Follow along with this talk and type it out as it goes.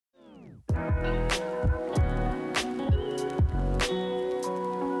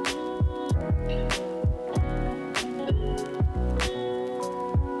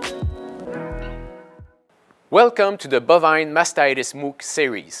Welcome to the Bovine Mastitis MOOC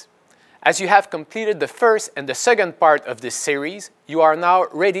series. As you have completed the first and the second part of this series, you are now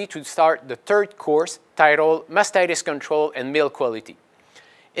ready to start the third course titled Mastitis Control and Milk Quality.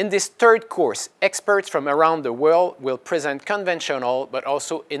 In this third course, experts from around the world will present conventional but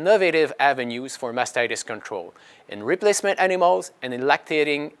also innovative avenues for mastitis control in replacement animals and in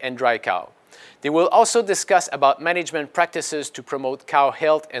lactating and dry cow. They will also discuss about management practices to promote cow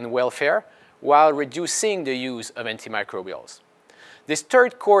health and welfare, while reducing the use of antimicrobials. This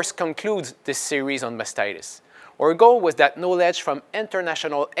third course concludes this series on mastitis. Our goal was that knowledge from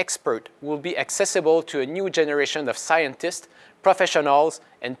international experts will be accessible to a new generation of scientists, professionals,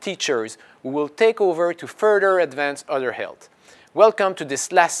 and teachers who will take over to further advance udder health. Welcome to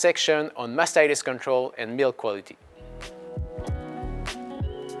this last section on mastitis control and milk quality.